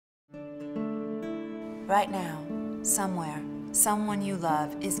Right now, somewhere, someone you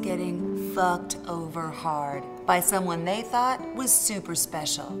love is getting fucked over hard by someone they thought was super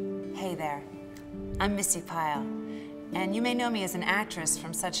special. Hey there, I'm Missi Pyle, and you may know me as an actress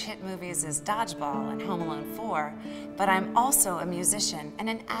from such hit movies as Dodgeball and Home Alone 4, but I'm also a musician and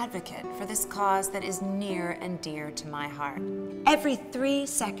an advocate for this cause that is near and dear to my heart. Every 3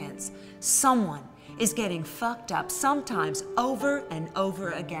 seconds, someone is getting fucked up, sometimes over and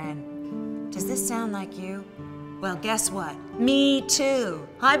over again. Does this sound like you? Well, guess what? Me too.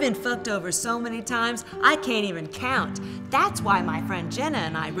 I've been fucked over so many times, I can't even count. That's why my friend Jenna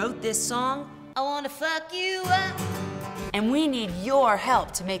and I wrote this song, I Wanna Fuck You Up. And we need your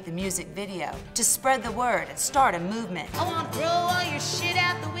help to make the music video, to spread the word and start a movement. I wanna throw all your shit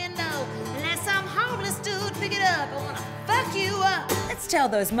out the window, let some homeless dude pick it up. I wanna fuck you up. Let's tell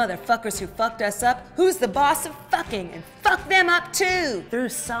those motherfuckers who fucked us up who's the boss of fucking and fuck them up too, through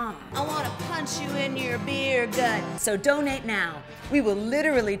song. I wanna punch you in your beer gut. So donate now. We will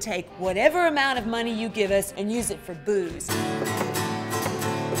literally take whatever amount of money you give us and use it for booze.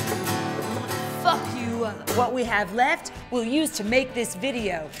 Fuck you up. What we have left, we'll use to make this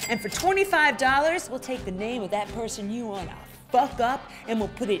video. And for $25, we'll take the name of that person you wanna fuck up and we'll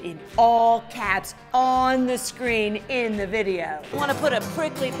put it in all caps on the screen in the video. Wanna put a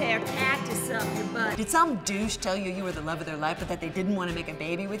prickly pear cactus up your butt? Did some douche tell you you were the love of their life but that they didn't want to make a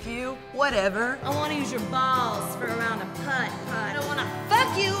baby with you? Whatever. I wanna use your balls for a round of putt-putt. I wanna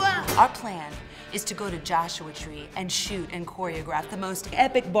fuck you up. Our plan is to go to Joshua Tree and shoot and choreograph the most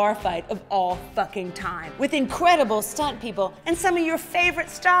epic bar fight of all fucking time with incredible stunt people and some of your favorite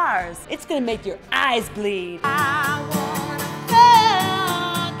stars. It's gonna make your eyes bleed. I wanna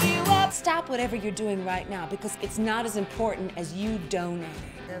fuck you up. Stop whatever you're doing right now because it's not as important as you donating.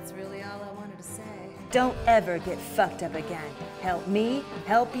 That's really all I wanted to say. Don't ever get fucked up again. Help me,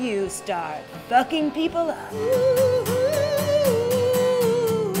 help you start fucking people up.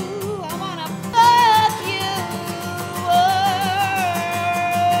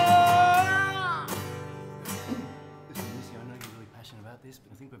 About this,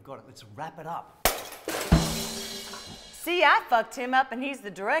 but I think we've got it. Let's wrap it up. See, I fucked him up and he's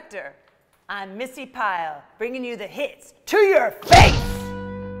the director. I'm Missi Pyle, bringing you the hits to your face.